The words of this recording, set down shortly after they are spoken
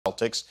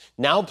Celtics,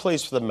 now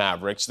plays for the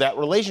Mavericks. That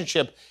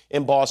relationship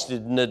in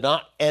Boston did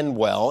not end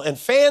well, and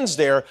fans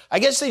there, I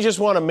guess they just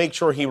want to make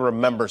sure he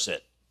remembers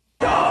it.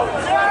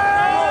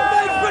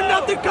 Thanks for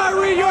nothing,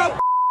 Kyrie. You're a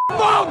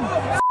bum.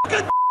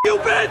 You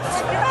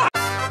bitch.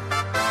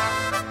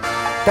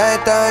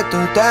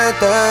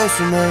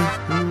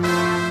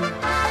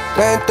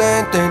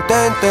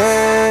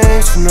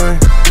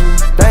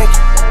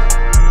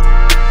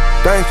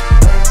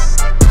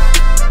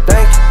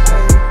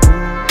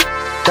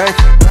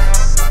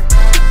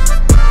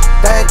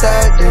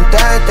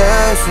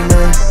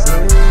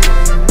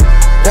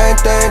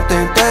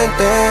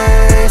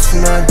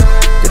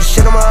 Did the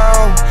shit on my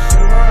own.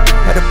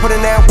 Had to put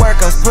in that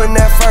work, I was putting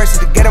that first,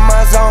 had to get in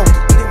my zone.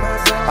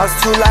 I was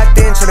too locked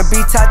in, tryna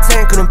be top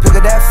 10, couldn't pick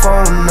up that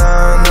phone,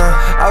 nah.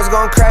 I was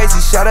going crazy,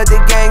 shout out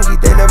to Gangy,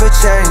 they never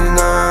changed,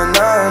 nah.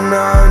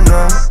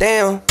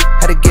 Damn,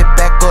 had to get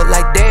back up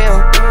like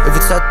damn. If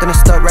it's up, then it's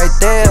stuck right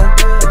there.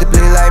 If they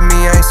play like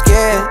me, I ain't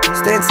scared.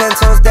 Staying 10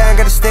 toes down,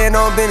 gotta stand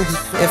on business.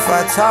 If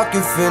I talk,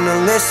 you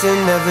finna listen.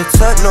 Never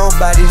took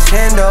nobody's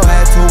hand, though.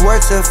 Had to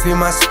work to feed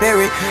my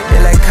spirit. They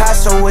like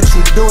Caso, what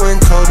you doing?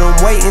 Told them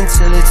wait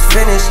until it's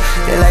finished.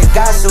 They like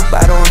gossip,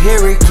 I don't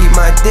hear it. Keep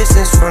my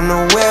distance from the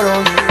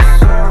weirdos.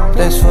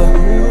 Thanks for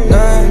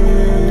none.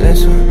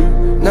 Thanks for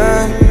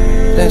none.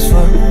 Thanks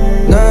for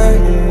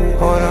none.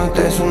 Hold on,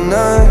 thanks for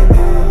none.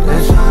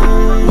 Thanks for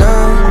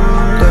none.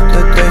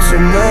 Thanks for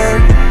none.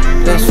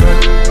 Thanks for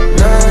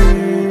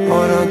none.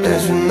 Hold on,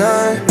 thanks for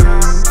none.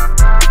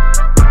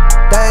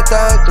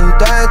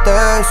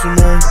 Thanks for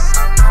none.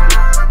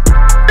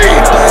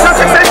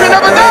 Success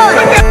never done.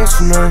 Thanks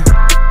for none.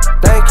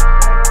 Thank you.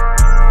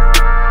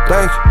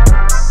 Thank you.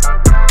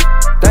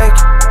 Thank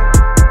you.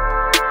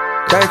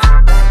 Thank you.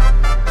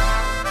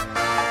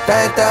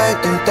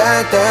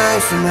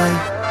 Thanks for none.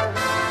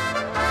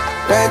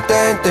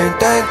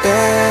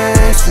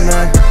 Thanks for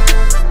none.